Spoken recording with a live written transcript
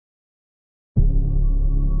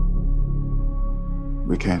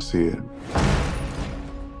We can't see it.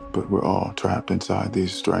 But we're all trapped inside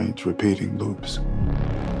these strange, repeating loops.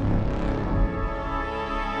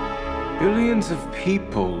 Billions of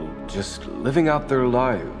people just living out their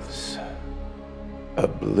lives,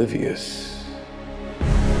 oblivious.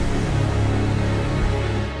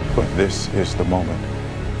 But this is the moment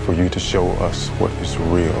for you to show us what is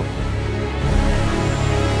real.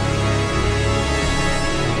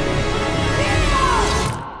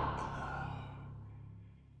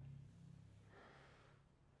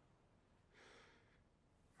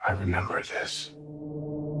 I remember this.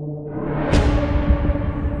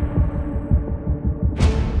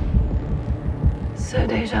 So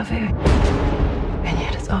deja vu. And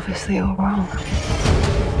yet it's obviously all wrong.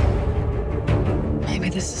 Maybe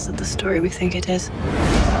this isn't the story we think it is.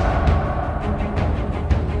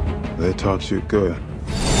 They taught you good.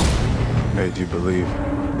 Made you believe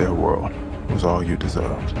their world was all you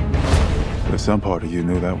deserved. But some part of you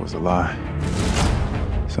knew that was a lie.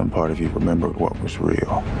 Some part of you remembered what was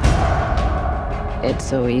real. It's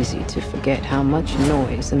so easy to forget how much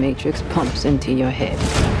noise the Matrix pumps into your head.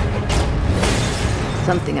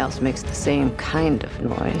 Something else makes the same kind of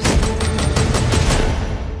noise.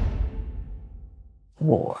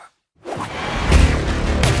 War.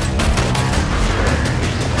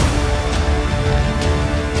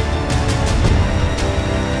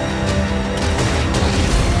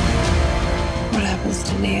 What happens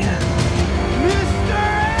to Nia?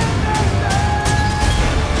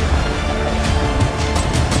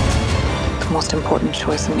 The most important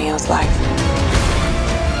choice in Neo's life.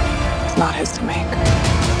 It's not his to make.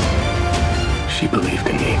 She believed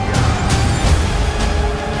in me.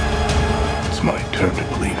 It's my turn to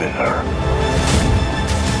believe in her.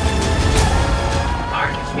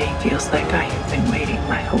 Part of me feels like I have been waiting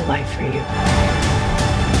my whole life for you.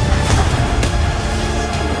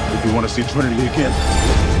 If you want to see Trinity again,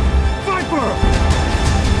 fight for her!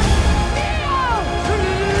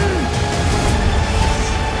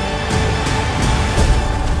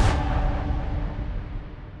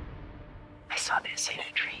 I saw this in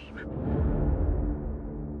a dream.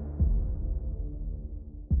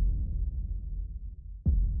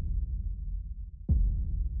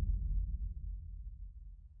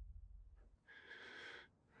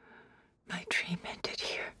 My dream ended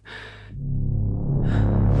here.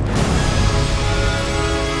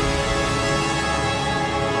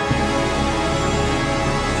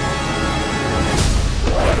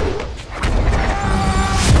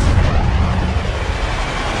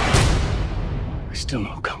 I still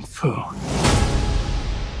know Kung Fu.